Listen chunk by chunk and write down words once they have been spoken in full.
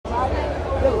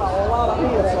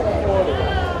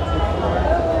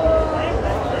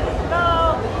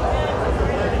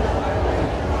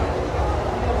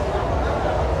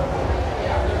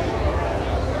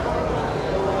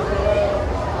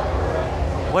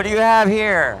What do you have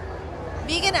here?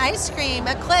 Vegan ice cream,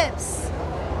 Eclipse.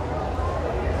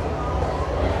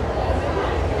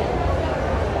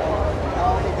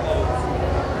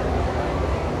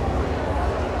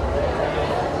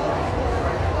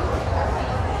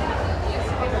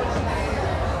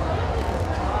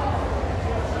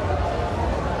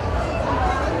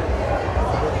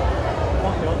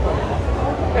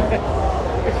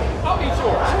 I'll eat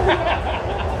yours.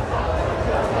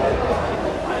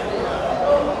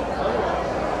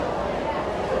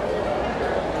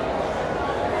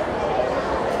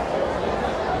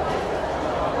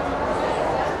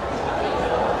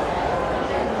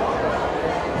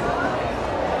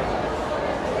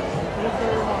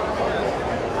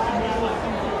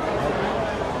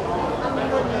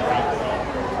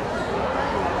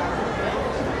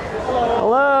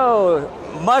 Hello,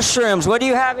 mushrooms. What do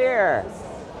you have here?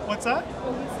 What's that?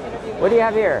 What do you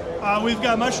have here? We've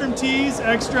got mushroom teas,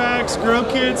 extracts, grow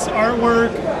kits,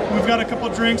 artwork. We've got a couple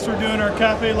drinks. We're doing our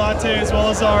cafe latte as well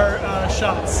as our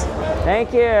shots.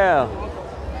 Thank you.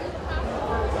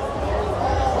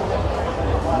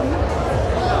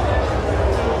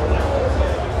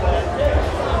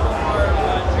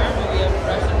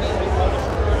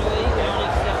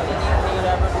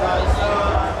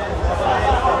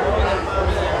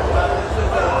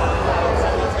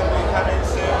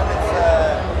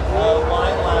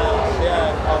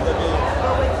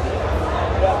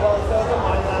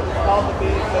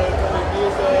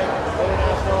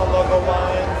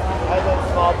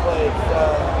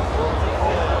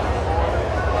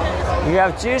 You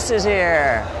have juices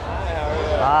here.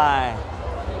 Hi.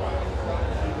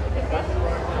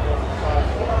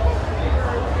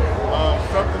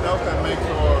 Something else that makes,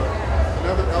 or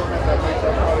another element that makes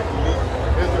our product unique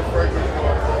is the fragrance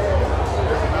profile.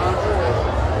 It's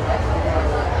non-traditional.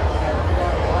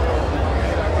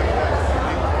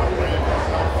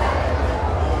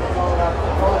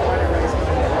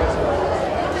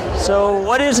 So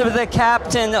what is the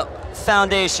Captain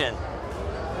Foundation?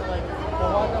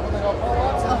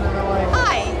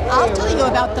 Hi, I'll tell you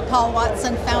about the Paul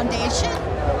Watson Foundation.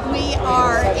 We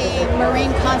are a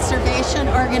marine conservation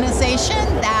organization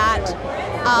that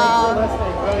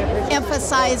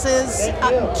emphasizes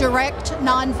direct,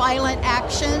 nonviolent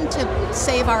action to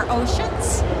save our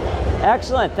oceans.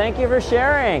 Excellent. Thank you for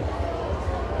sharing.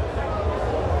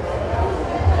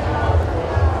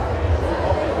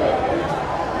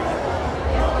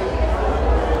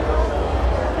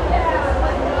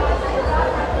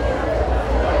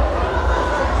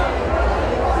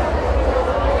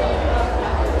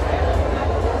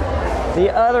 The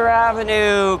Other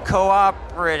Avenue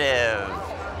Cooperative.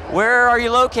 Where are you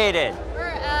located? We're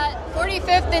at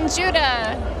 45th and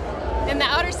Judah in the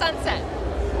Outer Sunset.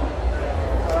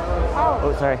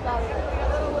 Oh, sorry.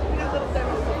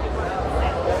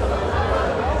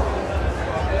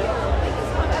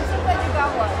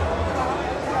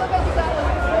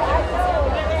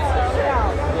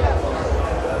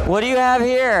 What do you have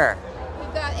here?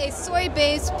 We've got a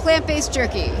soy-based, plant-based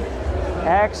jerky.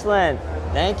 Excellent.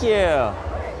 Thank you.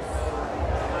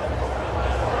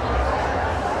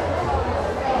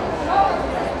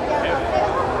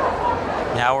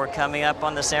 Now we're coming up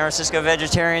on the San Francisco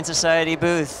Vegetarian Society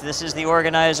booth. This is the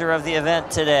organizer of the event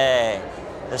today,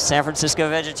 the San Francisco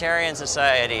Vegetarian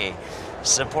Society.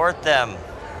 Support them.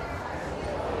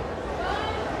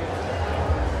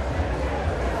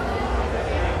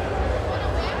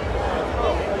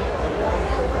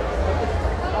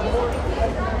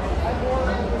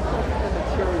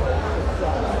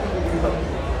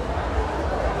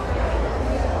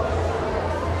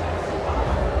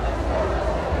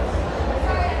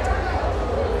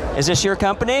 Is this your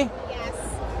company? Yes.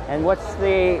 And what's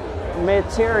the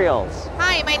materials?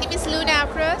 Hi, my name is Luna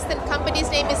Cruz. The company's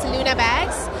name is Luna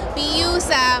Bags. We use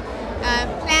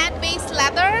plant-based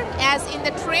leather as in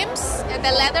the trims. And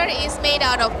the leather is made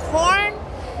out of corn.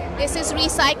 This is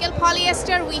recycled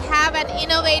polyester. We have an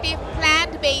innovative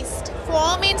plant-based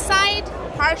foam inside,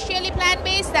 partially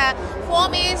plant-based. The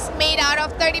foam is made out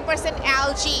of 30%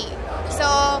 algae. So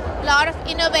a lot of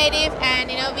innovative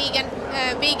and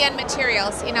vegan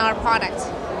materials in our product.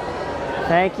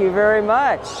 Thank you very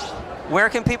much. Where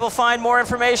can people find more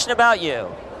information about you?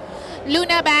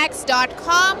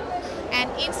 lunabags.com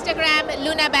and Instagram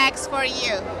lunabags for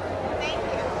you. Thank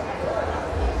you.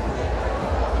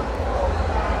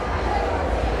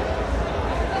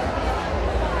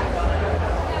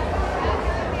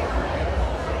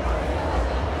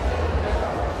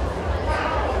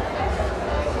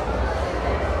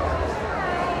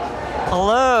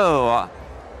 Hello.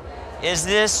 Is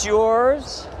this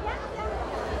yours?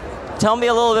 Tell me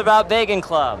a little bit about Vegan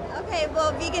Club. Okay. Okay,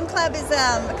 well, Vegan Club is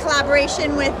a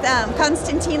collaboration with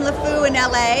Constantine LeFou in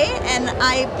LA, and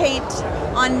I paint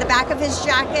on the back of his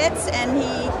jackets, and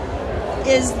he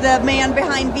is the man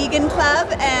behind Vegan Club,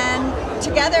 and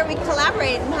together we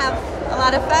collaborate and have a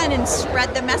lot of fun and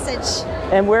spread the message.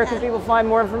 And where can people find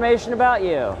more information about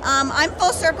you? I'm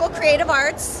Full Circle Creative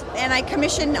Arts, and I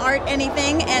commission art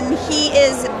anything, and he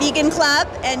is Vegan Club,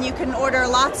 and you can order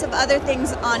lots of other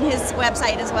things on his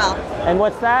website as well. And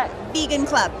what's that? Vegan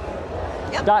Club.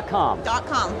 Yep. .com.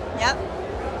 .com. Yep.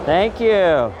 Thank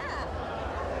you.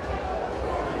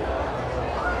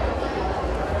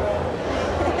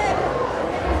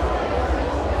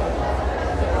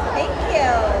 Thank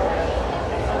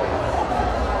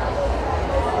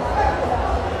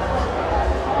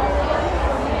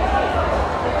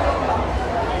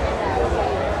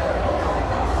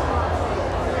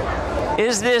you.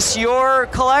 Is this your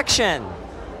collection?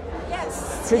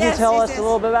 Yes. Could you tell us yes. a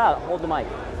little bit about it? Hold the mic.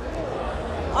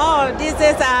 Oh, this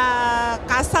is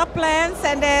casa plants,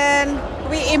 and then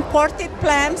we imported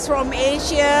plants from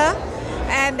Asia,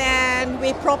 and then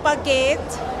we propagate,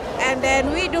 and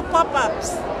then we do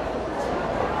pop-ups.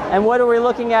 And what are we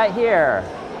looking at here?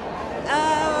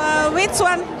 Which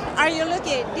one are you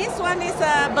looking? This one is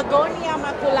Begonia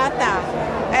maculata,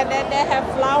 and then they have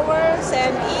flowers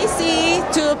and easy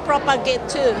to propagate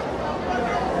too.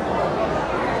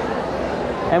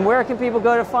 And where can people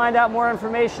go to find out more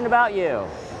information about you?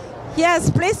 Yes,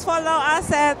 please follow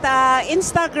us at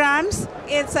Instagrams.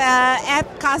 It's at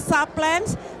Casa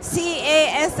Plants,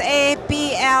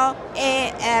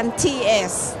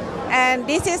 CASAPLANTS. And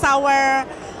this is our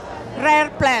rare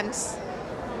plants.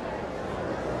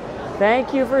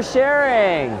 Thank you for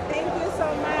sharing. Thank you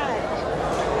so much.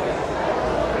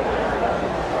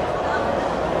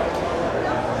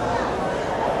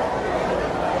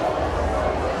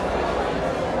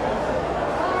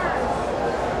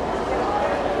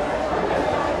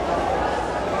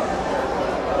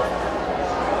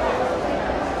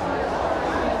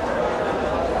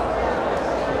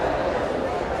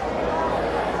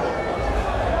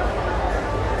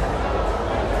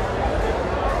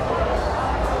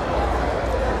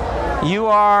 You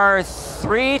are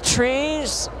 3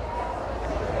 Trees.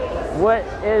 What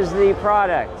is the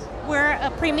product? We're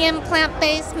a premium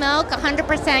plant-based milk,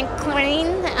 100%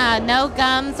 clean, no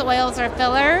gums, oils, or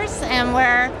fillers, and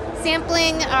we're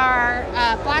sampling our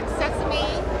black sesame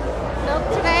milk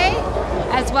today,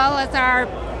 as well as our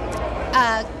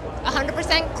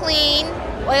 100% clean,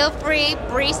 oil-free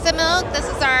barista milk. This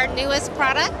is our newest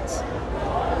product.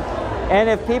 And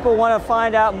if people want to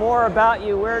find out more about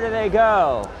you, where do they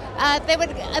go?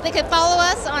 They could follow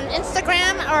us on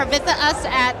Instagram or visit us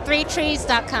at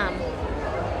 3trees.com.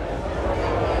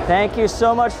 Thank you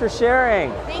so much for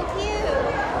sharing. Thank